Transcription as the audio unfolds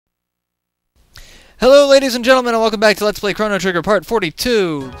Hello ladies and gentlemen, and welcome back to Let's Play Chrono Trigger Part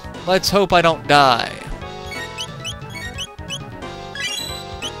 42. Let's hope I don't die.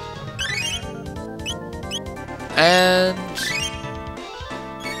 And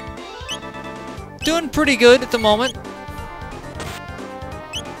doing pretty good at the moment.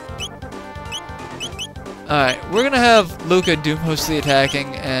 Alright, we're gonna have Luca do most of the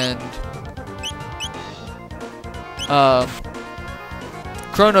attacking and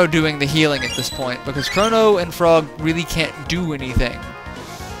Chrono doing the healing at this point, because Chrono and Frog really can't do anything.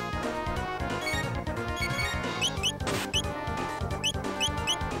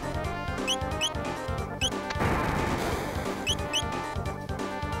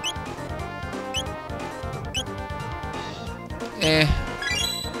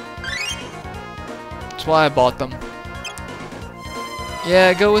 That's why I bought them.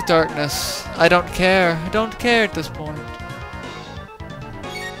 Yeah, go with darkness. I don't care. I don't care at this point.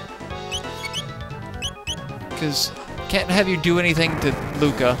 Because can't have you do anything to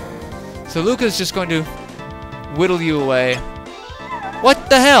Luca. So Luca's just going to whittle you away. What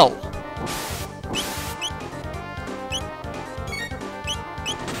the hell?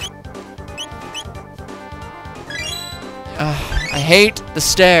 I hate the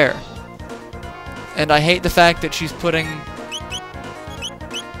stare. And I hate the fact that she's putting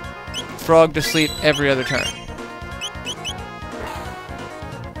Frog to sleep every other turn.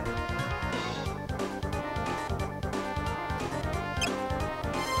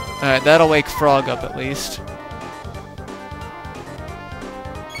 Alright, that'll wake Frog up at least.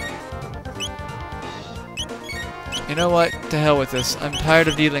 You know what? To hell with this. I'm tired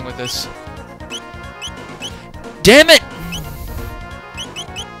of dealing with this. Damn it!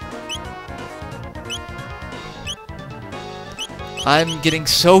 I'm getting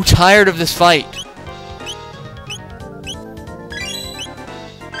so tired of this fight.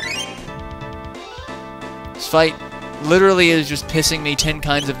 This fight literally is just pissing me 10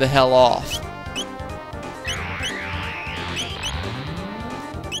 kinds of the hell off.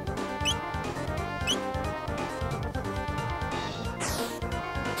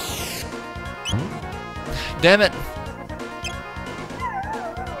 Damn it.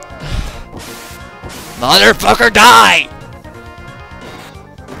 Motherfucker, die!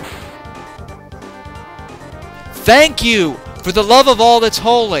 Thank you for the love of all that's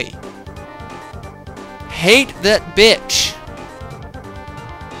holy. Hate that bitch.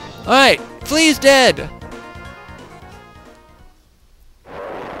 Alright, Flea's dead.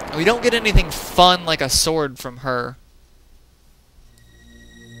 We don't get anything fun like a sword from her.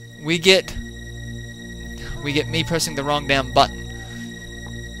 We get me pressing the wrong damn button.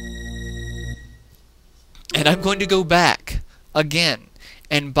 And I'm going to go back again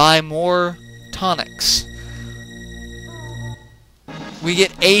and buy more tonics. We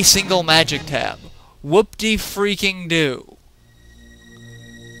get a single magic tab. Whoop-de-freaking-do.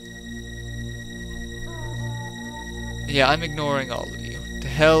 Yeah, I'm ignoring all of you. To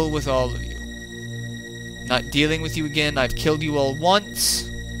hell with all of you. Not dealing with you again. I've killed you all once.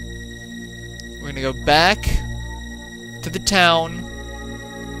 We're gonna go back to the town.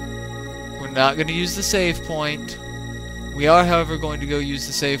 We're not gonna use the save point. We are, however, going to go use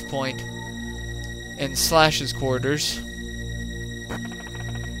the save point in Slash's quarters.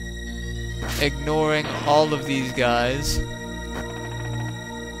 Ignoring all of these guys.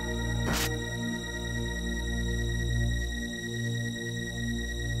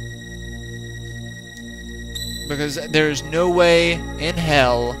 Because there's no way in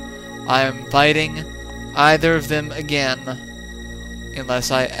hell I am fighting either of them again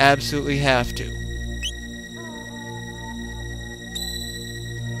unless I absolutely have to.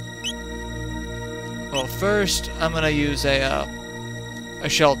 Well, first I'm gonna use a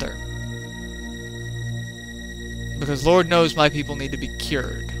shelter. Because Lord knows my people need to be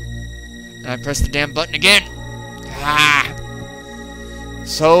cured. And I pressed the damn button again! Ah!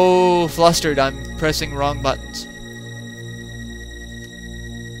 So flustered, I'm pressing wrong buttons.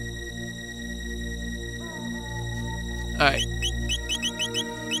 Alright.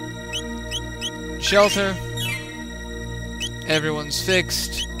 Shelter. Everyone's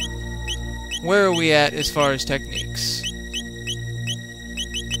fixed. Where are we at as far as techniques?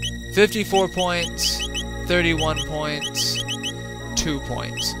 54 points. 31 points, 2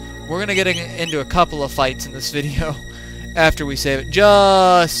 points. We're gonna get into a couple of fights in this video after we save it,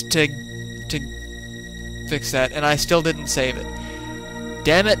 just to fix that, and I still didn't save it.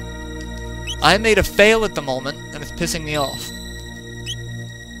 Damn it! I made a fail at the moment, and it's pissing me off.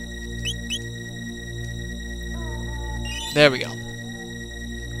 There we go.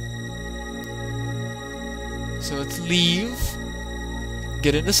 So let's leave,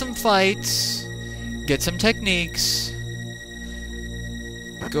 get into some fights, get some techniques,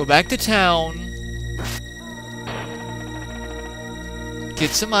 go back to town, get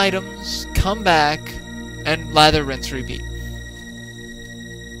some items, come back, and lather, rinse, repeat.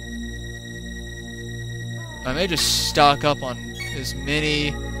 I may just stock up on as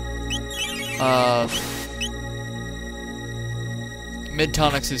many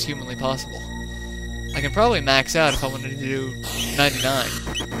mid-tonics as humanly possible. I can probably max out if I wanted to do 99.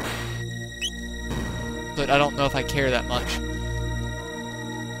 But I don't know if I care that much.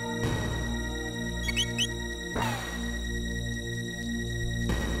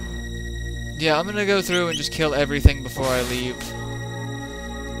 Yeah, I'm gonna go through and just kill everything before I leave.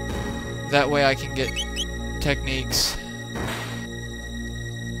 That way I can get techniques.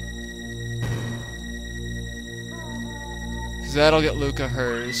 Because that'll get Luca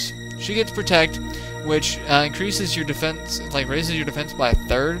hers. She gets Protect, which increases your defense, like raises your defense by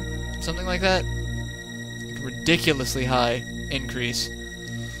 1/3, something like that. Ridiculously high increase.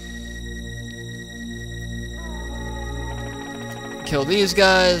 Kill these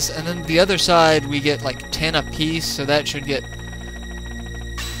guys, and then the other side we get like 10 apiece, so that should get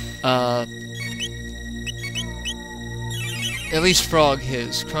at least Frog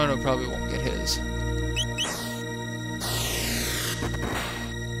his. Chrono probably won't get his.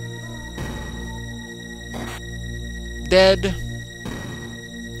 Dead.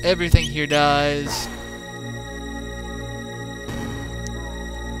 Everything here dies.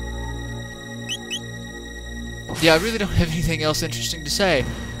 Yeah, I really don't have anything else interesting to say,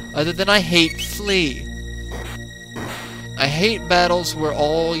 other than I hate Flea. I hate battles where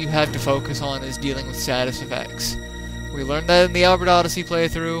all you have to focus on is dealing with status effects. We learned that in the Albert Odyssey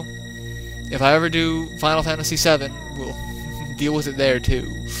playthrough. If I ever do Final Fantasy VII, we'll deal with it there too.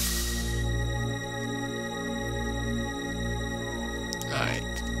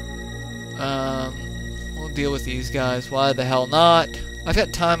 Alright. We'll deal with these guys. Why the hell not? I've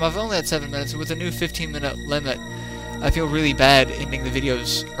got time. I've only had 7 minutes. With a new 15-minute limit, I feel really bad ending the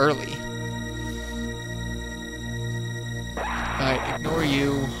videos early. Alright, ignore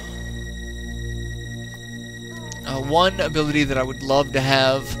you. One ability that I would love to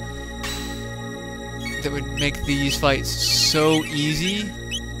have that would make these fights so easy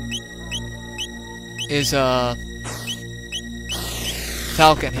is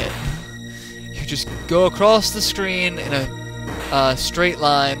Falcon Hit. You just go across the screen in a straight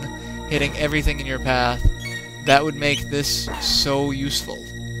line, hitting everything in your path. That would make this so useful.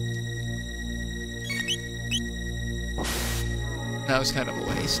 That was kind of a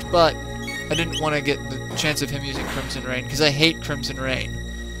waste, but I didn't want to get the chance of him using Crimson Rain, because I hate Crimson Rain.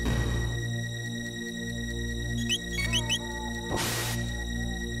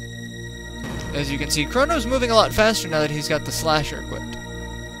 As you can see, Chrono's moving a lot faster now that he's got the Slasher equipped.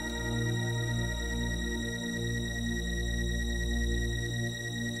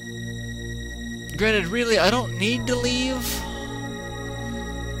 Granted, really, I don't need to leave,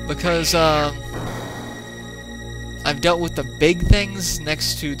 because I've dealt with the big things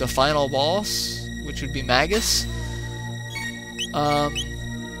next to the final boss, which would be Magus. But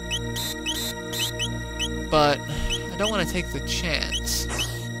I don't want to take the chance.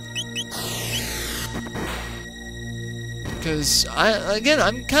 Because,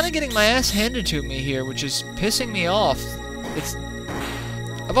 I'm kind of getting my ass handed to me here, which is pissing me off.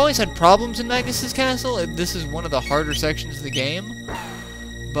 I've always had problems in Magus's castle. This is one of the harder sections of the game.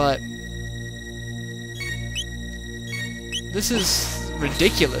 But this is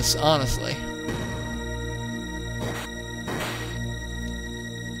ridiculous, honestly.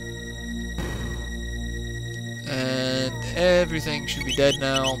 And everything should be dead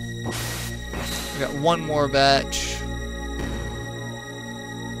now. We got one more batch.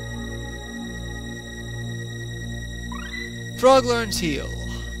 Frog learns heal.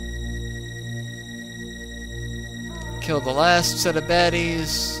 Kill the last set of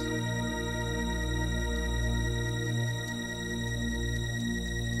baddies.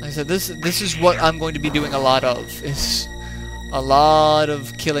 Like I said, this is what I'm going to be doing a lot of. Is a lot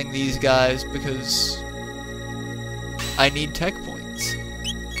of killing these guys because I need tech points.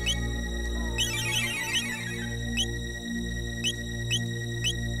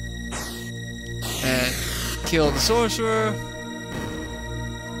 And kill the sorcerer.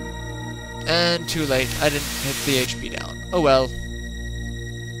 And too late, I didn't hit the HP down. Oh well.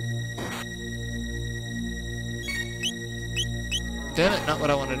 Damn it, not what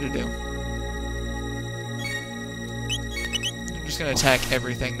I wanted to do. I'm just gonna attack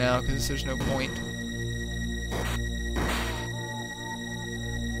everything now, because there's no point.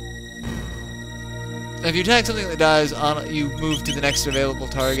 If you attack something that dies, you move to the next available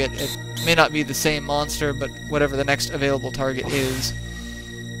target. It may not be the same monster, but whatever the next available target is.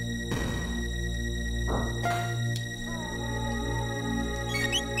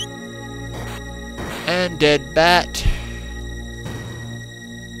 And dead bat.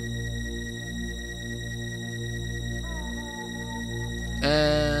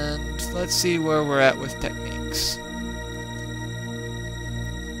 And let's see where we're at with techniques.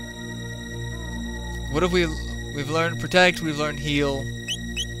 What have we've learned protect, we've learned heal.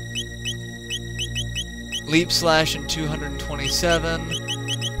 Leap slash in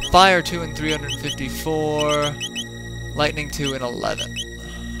 227. Fire 2 in 354. Lightning 2 in 11.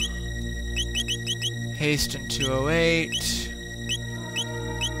 Haste in 208.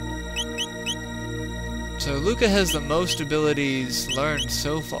 So Luca has the most abilities learned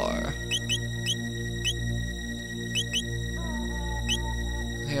so far.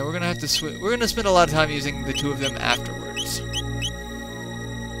 Yeah, we're gonna have to we're gonna spend a lot of time using the two of them afterwards.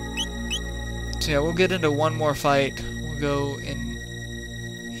 So yeah, we'll get into one more fight. We'll go in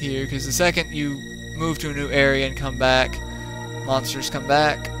here, because the second you move to a new area and come back, monsters come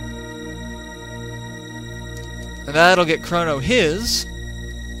back. And that'll get Chrono his.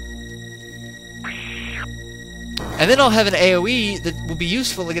 And then I'll have an AoE that will be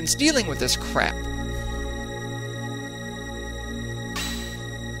useful against dealing with this crap.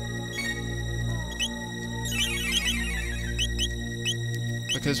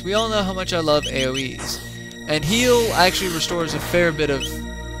 Because we all know how much I love AoEs. And heal actually restores a fair bit of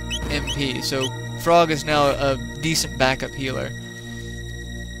MP, so Frog is now a decent backup healer.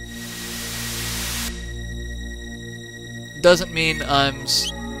 Doesn't mean I'm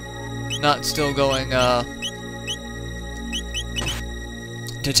not still going to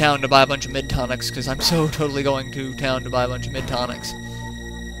town to buy a bunch of mid-tonics, because I'm so totally going to town to buy a bunch of mid-tonics.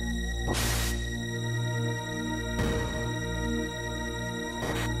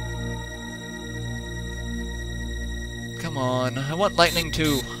 Come on, I want lightning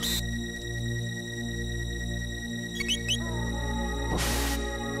too.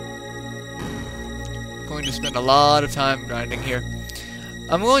 Going to spend a lot of time grinding here.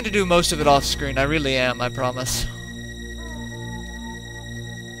 I'm going to do most of it off screen, I really am, I promise.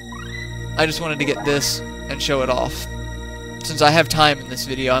 I just wanted to get this and show it off. Since I have time in this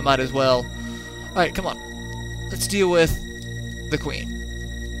video, I might as well. Alright, come on. Let's deal with the Queen.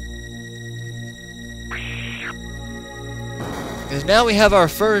 Because now we have our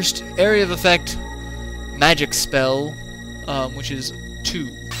first area of effect magic spell, which is 2.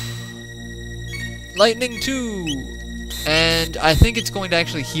 Lightning 2! And I think it's going to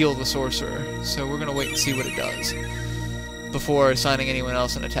actually heal the sorcerer, so we're going to wait and see what it does before assigning anyone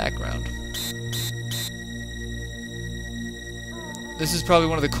else an attack round. This is probably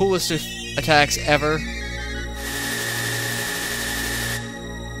one of the coolest attacks ever.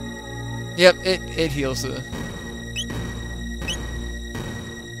 Yep, it heals the...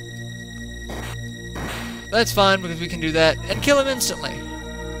 That's fine, because we can do that and kill him instantly.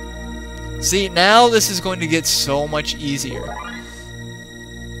 See, now this is going to get so much easier.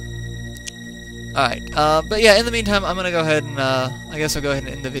 Alright, but yeah, in the meantime, I'm gonna go ahead and, I guess I'll go ahead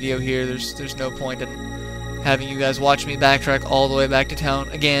and end the video here. There's no point in having you guys watch me backtrack all the way back to town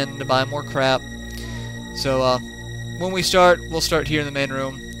again to buy more crap. So, when we start, we'll start here in the main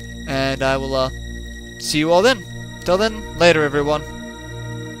room, and I will, see you all then. Till then, later everyone.